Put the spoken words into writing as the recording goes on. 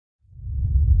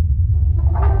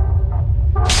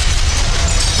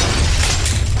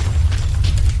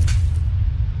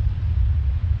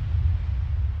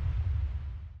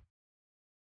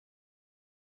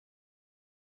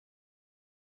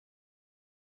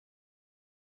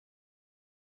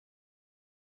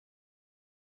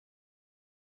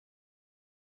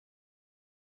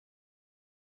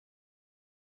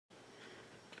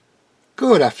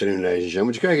Good afternoon, ladies and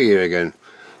gentlemen, it's Greg here again.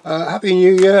 Happy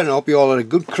New Year, and I hope you all had a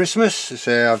good Christmas.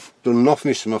 I've done nothing.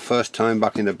 This is my first time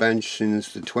back in the bench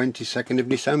since the 22nd of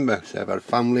December. I've had a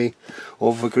family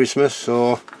over for Christmas,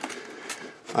 so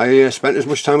I spent as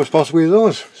much time as possible with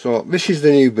those. So this is the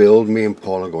new build me and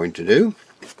Paul are going to do.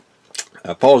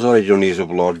 Paul's already done his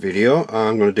upload video.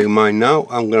 I'm going to do mine now.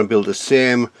 I'm going to build the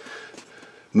same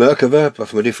Merkava, but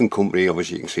from a different company.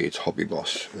 Obviously you can see it's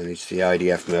Hobbyboss, and it's the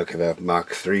IDF Merkava Mk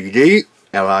 3D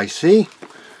LIC.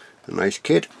 A nice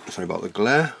kit. Sorry about the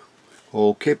glare.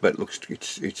 Whole kit, but it looks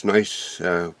it's nice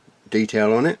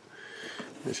detail on it.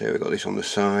 Let's say we've got this on the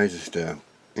sides. Just you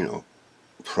know,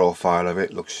 profile of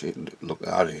it looks it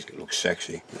looks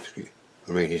sexy.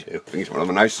 Really, I think it's one of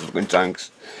the nicest looking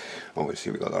tanks.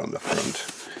 Obviously we got that on the front,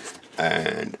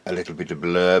 and a little bit of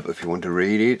blurb if you want to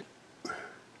read it.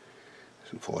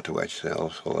 Some photo etch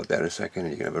cells. Hold that there in a second,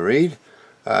 and you can have a read.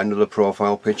 Another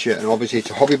profile picture, and obviously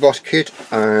it's a Hobbyboss kit,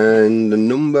 and the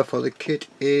number for the kit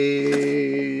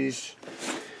is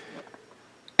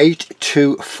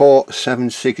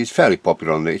 82476. It's fairly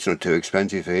popular on there. It's not too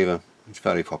expensive either. It's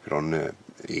fairly popular on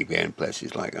eBay and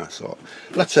places like that. So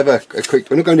let's have a quick.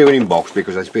 We're not going to do it in box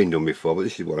because it's been done before, but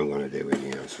this is what I'm going to do in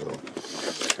here. So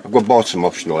I've bought some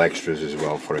optional extras as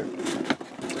well for it.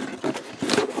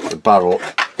 The barrel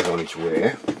is on its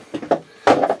way.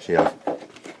 See,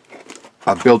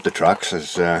 I've built the tracks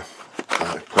as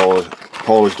Paul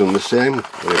has done the same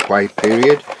with a quiet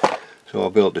period. So I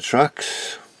built the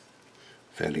tracks,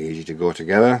 fairly easy to go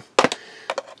together.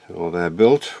 So they're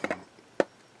built.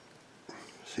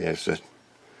 See, it's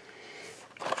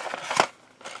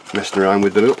messing around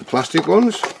with the little plastic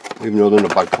ones, even though they're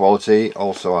not bad quality.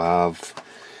 Also I have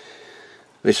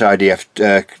this IDF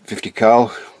 50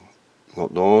 cal.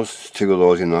 Got those, 2 of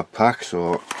those in that pack.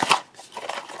 So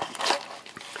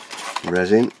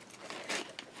resin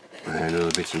and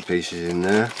other bits and pieces in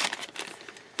there.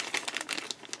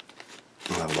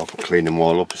 I'll have a look, clean them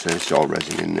all up, so it's all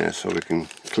resin in there, so we can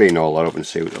clean all that up and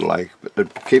see what they're like. But the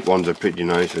kit ones are pretty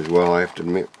nice as well, I have to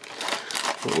admit,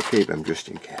 but we'll keep them just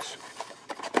in case.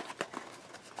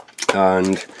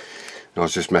 And I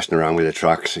was just messing around with the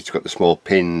tracks. It's got the small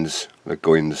pins that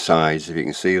go in the sides, if you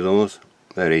can see those.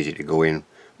 They're easy to go in.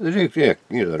 They do, yeah,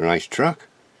 you know, they're a nice track.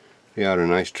 They are a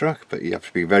nice track, but you have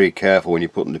to be very careful when you're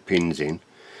putting the pins in.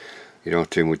 You don't have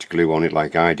too much glue on it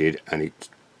like I did, and it's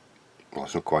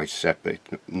not quite set, but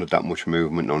it's not that much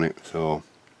movement on it. So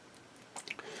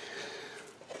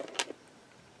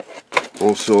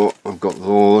also I've got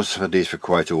those, I've had these for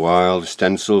quite a while, the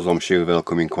stencils. I'm sure they'll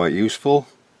come in quite useful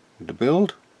with the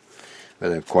build, but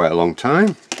they've quite a long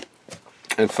time.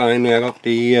 And finally I got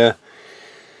the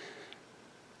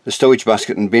stowage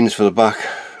basket and bins for the back,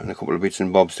 and a couple of bits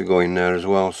and bobs to go in there as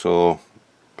well. So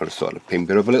I just thought I'd pimp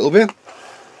it up a little bit.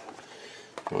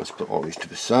 So let's put all these to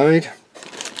the side,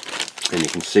 and you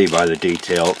can see by the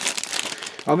detail.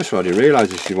 Obviously I didn't realise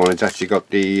this one has actually got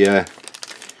the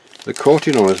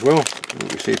coating on as well.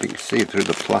 Let me see if you can see it through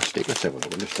the plastic. Let's have a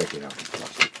look. Let's take it out of the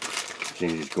plastic.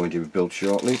 Seems it's going to be built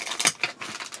shortly.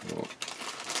 So,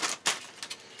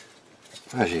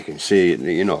 as you can see,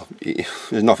 you know,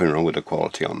 there's nothing wrong with the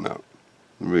quality on that.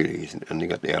 It really isn't. And you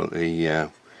got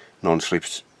the non-slip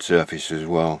surface as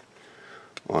well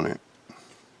on it.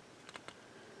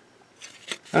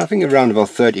 And I think around about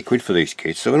 30 quid for these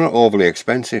kits, so they're not overly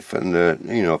expensive, and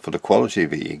you know, for the quality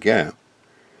that you get,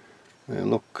 they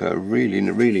look really,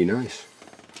 really nice.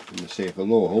 And see if the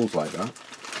lower hull's like that,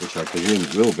 which I presume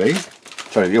it will be.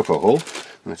 Sorry, the upper hull.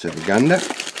 Let's have a gander.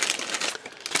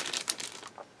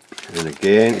 And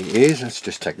again, it is. Let's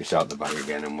just take this out of the bag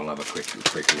again, and we'll have a quick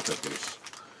look at this.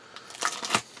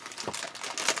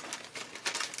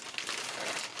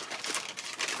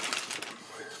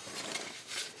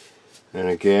 And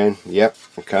again, yep,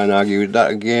 I can't argue with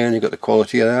that. Again, you've got the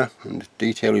quality there, and the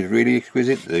detail is really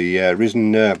exquisite. The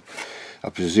resin, I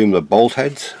presume the bolt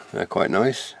heads, they're quite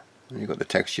nice. And you've got the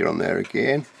texture on there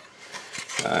again.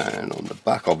 And on the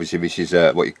back, obviously, this is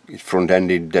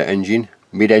front-ended engine.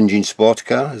 Mid-engine sports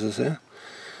car, as I say.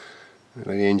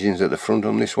 The engine's at the front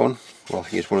on this one. Well, I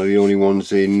think it's one of the only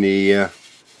ones in the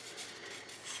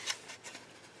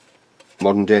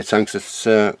modern day tanks that's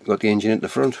got the engine at the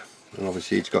front. And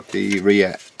obviously it's got the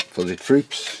rear for the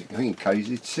troops. I think it carries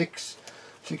it six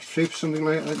troops, something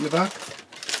like that in the back.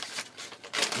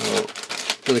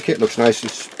 So the kit looks nice.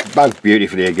 It's bagged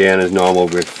beautifully again, as normal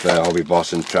with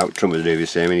Hobbyboss, and Trump will do the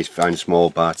same. And he's found small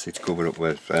parts. It's covered up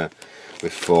with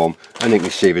foam, and you can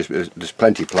see there's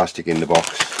plenty of plastic in the box.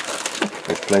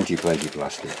 There's plenty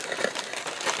plastic.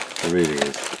 There really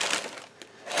is.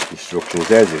 Instructions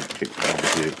there.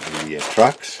 Obviously the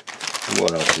tracks. And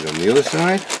what else is on the other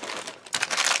side?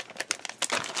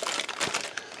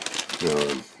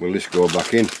 Will this go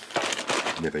back in?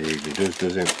 Never usually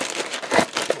does it?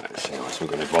 Let's see, I'm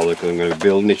going to bother because I'm going to be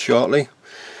building it shortly.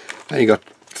 And you got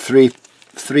three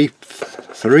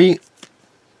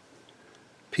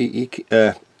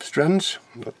PE strands.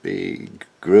 Got the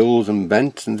grills and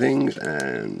vents and things,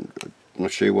 and I'm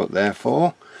not sure what they're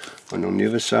for. And on the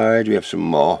other side we have some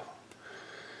more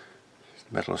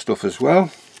metal stuff as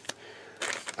well.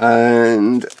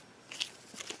 And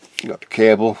you got the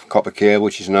cable, copper cable,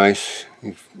 which is nice.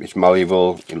 It's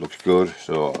malleable, it looks good,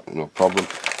 so no problem.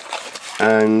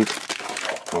 And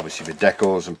obviously the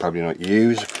decals I'm probably not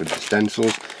use for the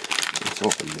stencils. Let's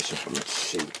open this up and let's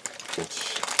see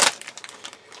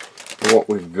what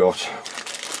we've got.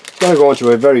 It's going to go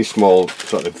into a very small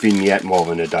sort of vignette more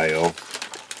than a dial.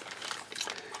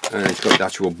 And it's got the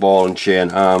actual ball and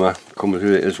chain armour coming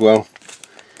with it as well.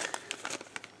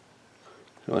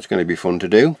 So that's going to be fun to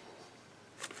do.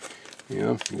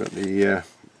 Yeah, you've got the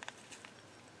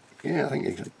yeah, I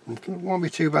think it won't be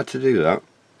too bad to do that,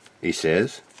 he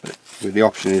says, but with the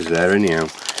option is there anyhow.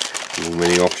 There's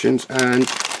many options. And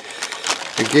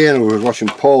again, I was watching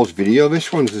Paul's video.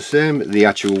 This one's the same, the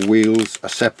actual wheels are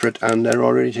separate and they're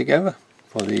already together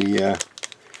for the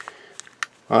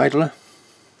idler.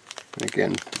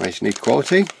 Again, nice neat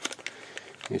quality.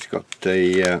 It's got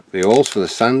the holes for the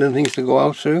sand and things to go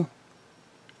out through.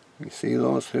 You see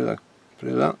those through that.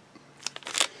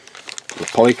 The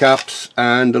polycaps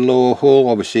and the lower hull.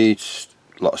 Obviously it's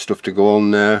a lot of stuff to go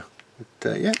on there,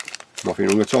 but yeah, nothing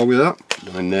wrong at all with that.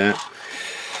 Down there.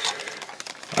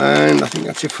 And I think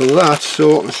that's it for that,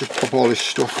 so let's just pop all this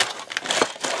stuff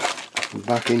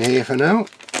back in here for now.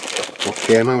 What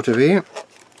came out of here.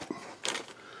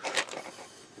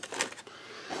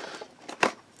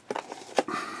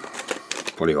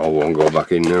 Probably all won't go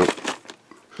back in now.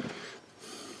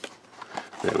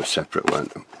 They were separate,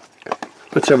 weren't they?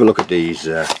 Let's have a look at these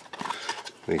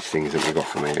things that we got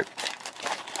from here.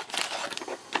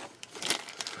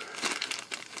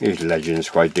 These Legends,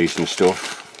 quite decent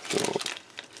stuff. So,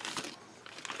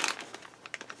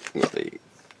 we've got the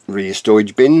rear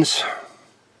storage bins.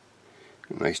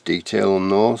 Nice detail on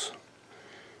those.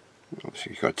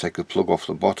 Obviously you've got to take the plug off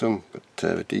the bottom, but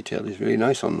the detail is really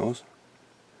nice on those.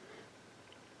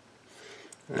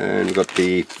 And we've got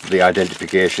the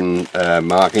identification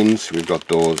markings. We've got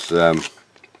those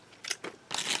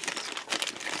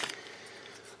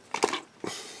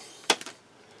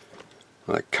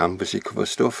like canvasy cover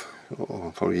stuff. So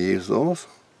I'll probably use those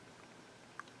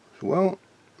as well.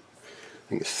 I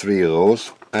think it's 3 of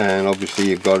those. And obviously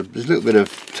you've got there's a little bit of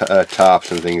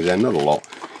tarps and things there, not a lot.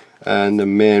 And the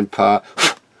main part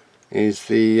is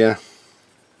the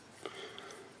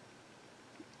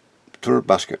turret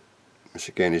basket. This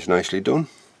again is nicely done.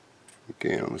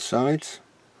 Again on the sides.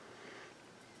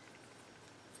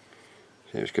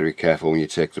 So just got to be careful when you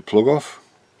take the plug off.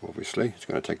 Obviously it's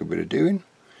going to take a bit of doing.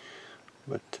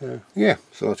 But yeah,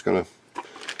 so it's going to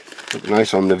look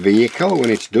nice on the vehicle when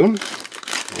it's done.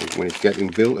 When it's getting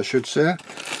built, I should say.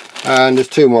 And there's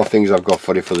 2 more things I've got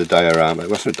for you for the diorama.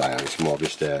 Well, it's not a diorama, it's more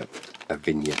just a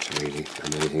vignette really,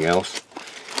 and anything else,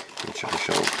 which I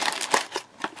shall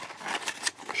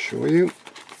show you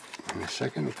in a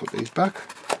second. I'll put these back.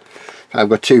 I've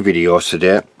got 2 videos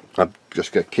today. I've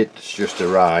just got a kit that's just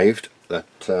arrived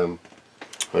that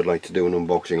I'd like to do an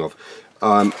unboxing of.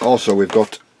 Also we've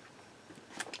got,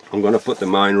 I'm going to put the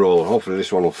mine roller, hopefully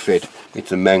this one will fit.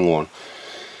 It's a Meng one,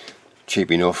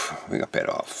 cheap enough. We got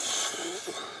better off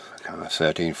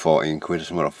 13, 14 quid or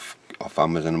something off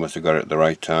Amazon. I must have got it at the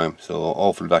right time, so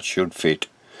hopefully that should fit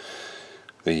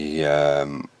the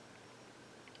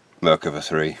Merkava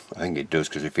 3. I think it does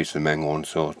because it fits the Meng one,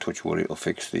 so touch wood it'll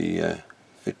fit the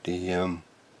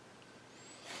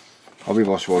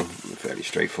Hobbyboss one. Fairly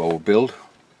straightforward build.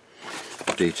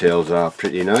 The details are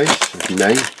pretty nice. It's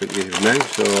Meng,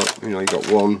 so you know, you got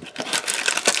one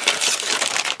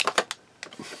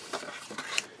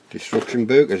destruction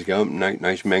book. There's got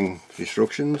nice Meng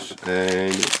destructions,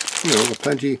 and you know, got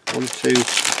plenty. 1, 2,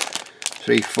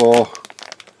 3, 4.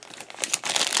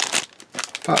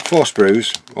 About 4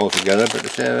 sprues altogether, but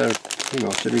it's you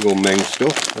know, typical Meng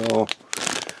stuff. So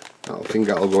I think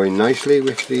that'll go in nicely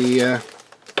with the.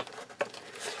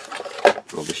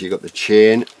 Obviously you got the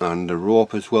chain and the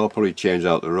rope as well. Probably change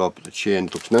out the rope, but the chain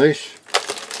looks nice.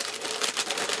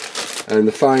 And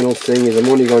the final thing is I'm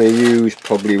only going to use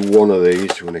probably one of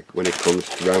these when it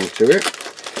comes round to it.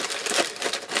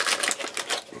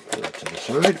 Put that to the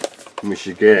side. Which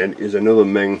again is another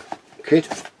Meng kit.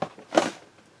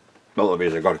 All of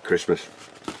these I got at Christmas.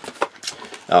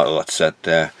 Out of that set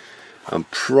there. I'm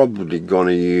probably going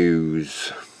to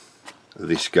use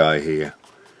this guy here.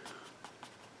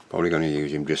 Probably going to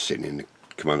use him just sitting in the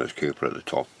Commander's Cooper at the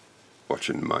top,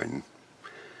 watching mine.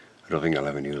 I don't think I'll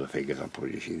ever use the figures, I'll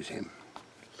probably just use him.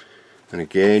 And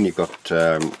again, you've got,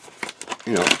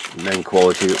 you know, main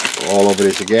quality all over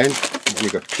this again.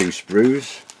 You've got 2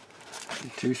 sprues.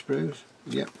 2 sprues?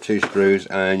 Yep, 2 sprues,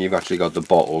 and you've actually got the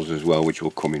bottles as well, which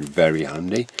will come in very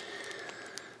handy.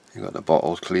 You've got the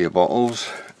bottles, clear bottles,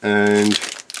 and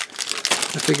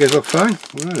the figures look fine.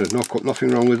 Well, there's nothing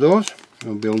wrong with those.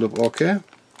 They'll build up okay.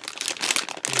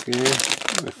 Okay,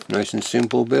 nice and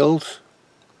simple builds.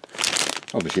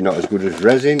 Obviously not as good as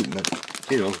resin, but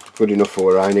you know, good enough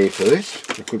for what I need for this.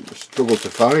 I could struggle to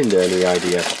find any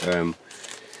idea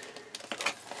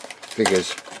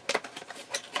figures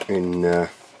in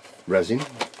resin,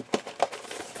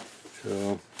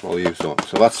 so I'll use that.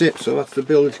 So that's it. So that's the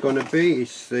build it's going to be.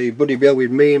 It's the buddy build with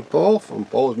me and Paul from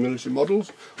Paul's Military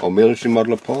Models, or Military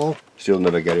Modeler Paul. Still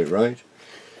never get it right.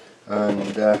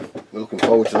 And we're looking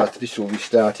forward to that. This will be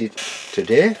started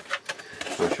today.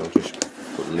 So I shall just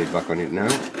put the lid back on it now.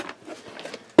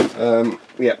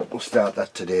 Yeah, we'll start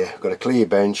that today. Got a clear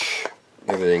bench,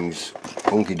 everything's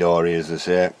hunky dory as they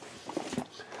say,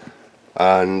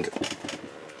 and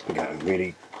I'm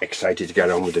really excited to get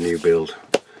on with the new build.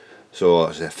 So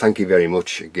I say thank you very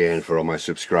much again for all my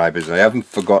subscribers. I haven't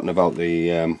forgotten about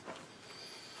the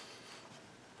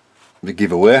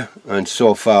giveaway, and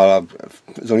so far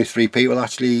there's only 3 people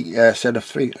actually said of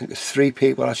 3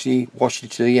 people actually watched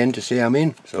it to the end to say I'm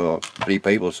in. So 3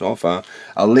 people so far.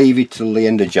 I'll leave it till the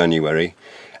end of January,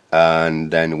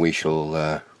 and then we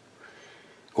shall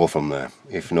go from there.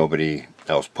 If nobody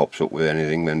else pops up with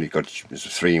anything, then there's a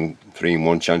 3 in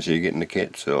 1 chance of you getting the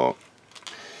kit. So,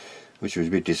 which was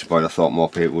a bit disappointing. I thought more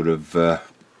people would have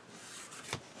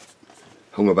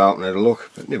hung about and had a look,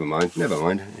 but never mind,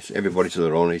 it's everybody to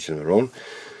their own, each to their own.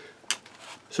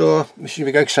 So this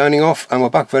is Greg signing off, and we're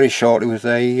back very shortly with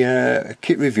a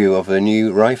kit review of the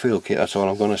new rifle kit. That's all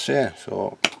I'm going to say.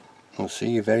 So I'll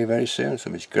see you very soon.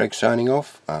 So it's Greg signing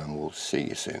off, and we'll see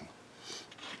you soon.